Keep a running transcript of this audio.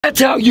That's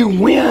how you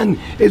win,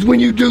 is when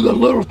you do the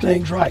little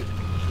things right.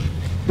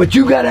 But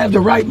you got to have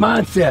the right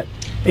mindset,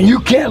 and you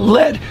can't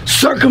let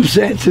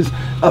circumstances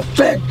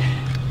affect.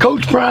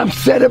 Coach Prime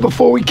said it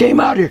before we came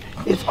out here.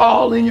 It's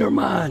all in your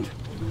mind.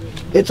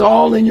 It's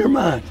all in your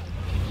mind.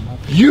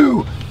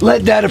 You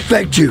let that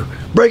affect you.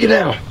 Break it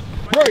down.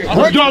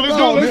 Let's go, let's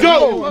go, let's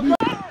go.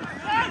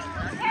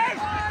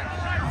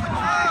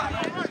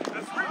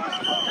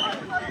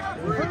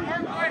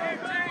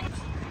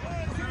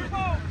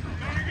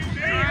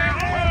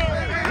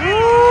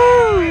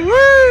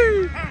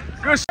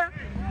 Good shot.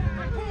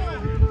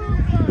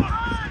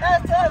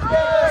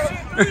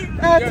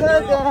 That's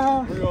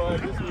touchdown.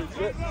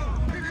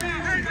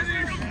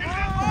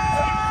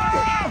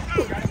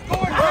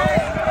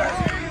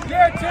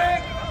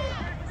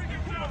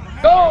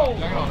 Go!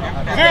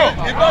 Phil,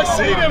 if I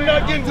see them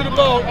not getting to the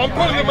ball, I'm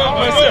putting them out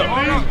myself.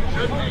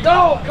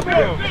 Go! Come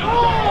here!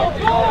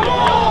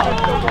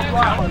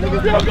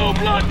 Phil, go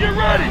block, get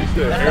ready!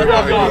 Phil,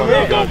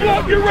 go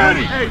block, get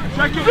ready!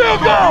 Phil,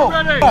 go!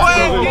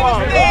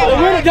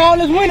 Let's win it, dog.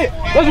 Let's win it.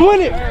 Let's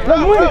win it.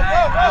 Let's win it.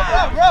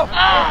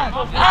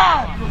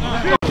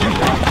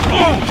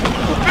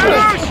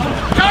 Finish!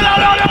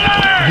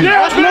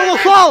 That's another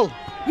foul.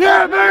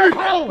 Yeah, baby!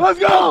 Let's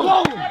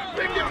go!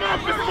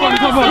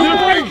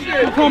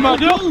 Come on,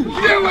 dude.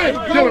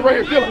 Dylan,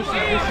 right here, Dylan.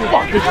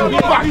 Fuck.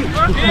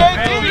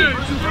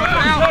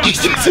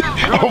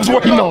 I was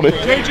waiting on it.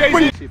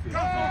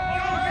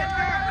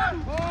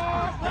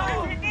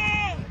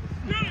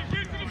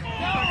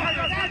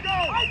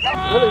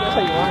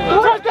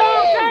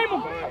 Touchdown!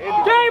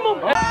 Game him!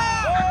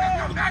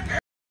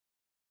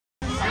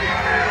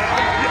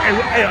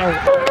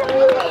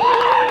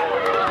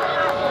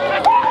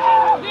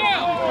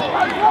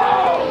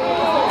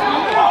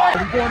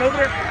 Going over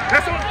there.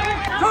 That's on.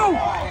 Two.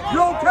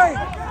 You okay?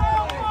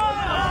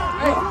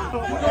 Hey,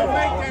 we're gonna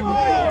make that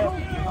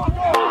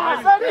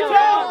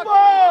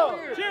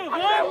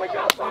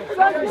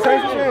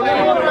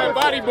play.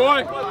 Body boy.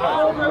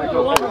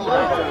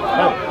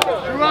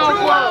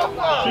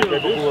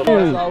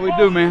 That's all we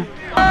do, man.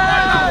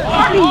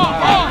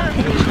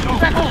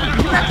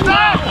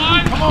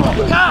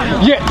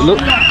 Yeah, look.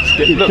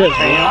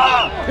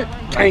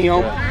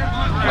 Damn.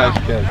 Nice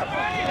catch.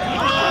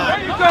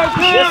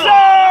 Yes, sir.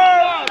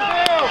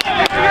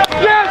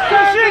 Yes,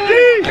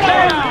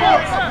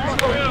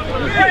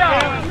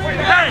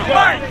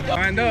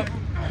 Lined up.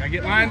 Gotta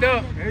get lined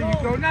up. There you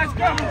go. Nice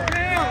cover.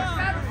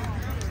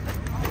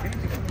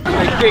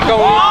 Kick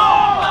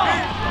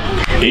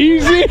on.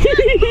 Easy.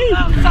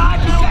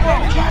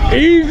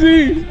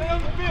 Easy.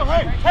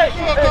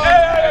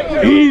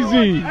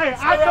 Easy.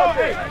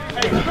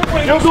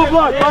 Yo, go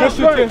block. Blast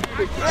right.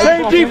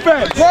 Same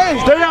defense.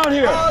 Stay out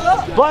here.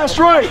 Blast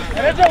right.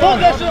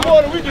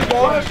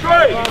 Blast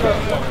right.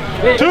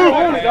 Two.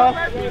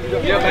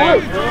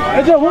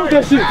 I just want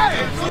that shit.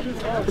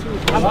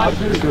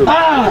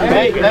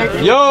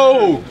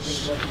 Yo.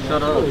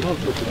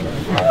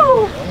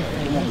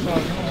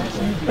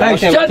 Hey,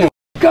 shut the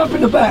f up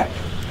in the back.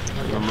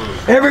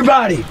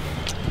 Everybody.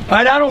 All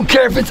right, I don't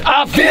care if it's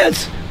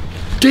offense,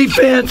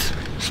 defense,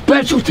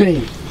 special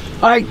teams.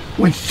 All right,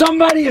 when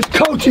somebody is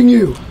coaching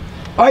you,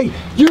 all right,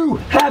 you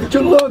have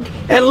to look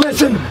and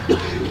listen.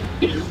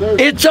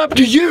 It's up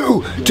to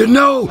you to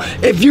know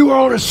if you are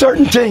on a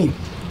certain team.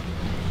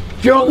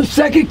 If you're on the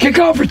second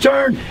kickoff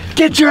return,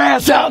 get your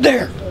ass out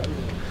there.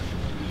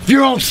 If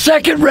you're on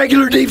second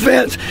regular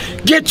defense,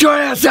 get your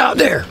ass out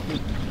there.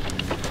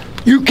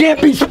 You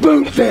can't be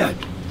spoon-fed.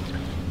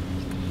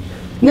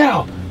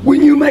 Now,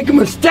 when you make a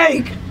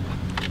mistake,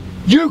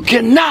 you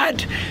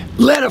cannot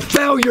let a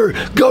failure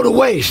go to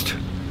waste.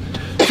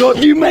 So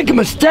if you make a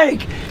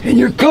mistake and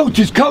your coach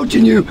is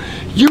coaching you,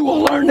 you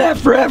will learn that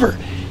forever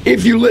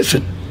if you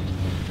listen.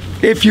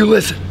 If you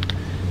listen.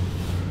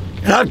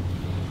 And I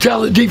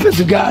tell the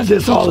defensive guys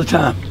this all the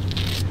time.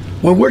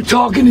 When we're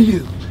talking to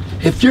you,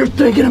 if you're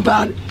thinking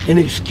about an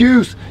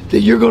excuse that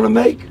you're going to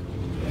make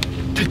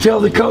to tell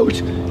the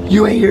coach,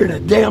 you ain't hearing a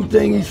damn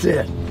thing he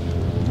said.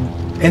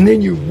 And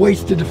then you've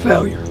wasted the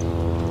failure.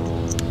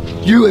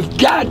 You have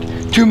got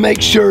to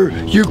make sure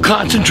you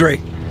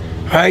concentrate,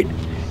 right,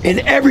 in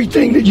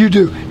everything that you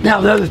do. Now,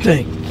 the other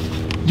thing,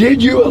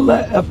 did you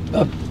let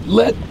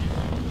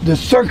the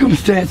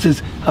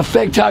circumstances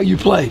affect how you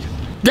played?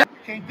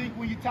 Can't think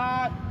when you're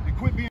tired, then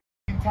quit being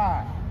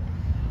tired.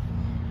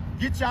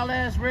 Get y'all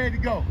ass ready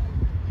to go.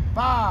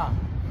 5,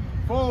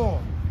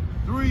 4,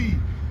 3,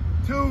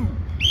 2,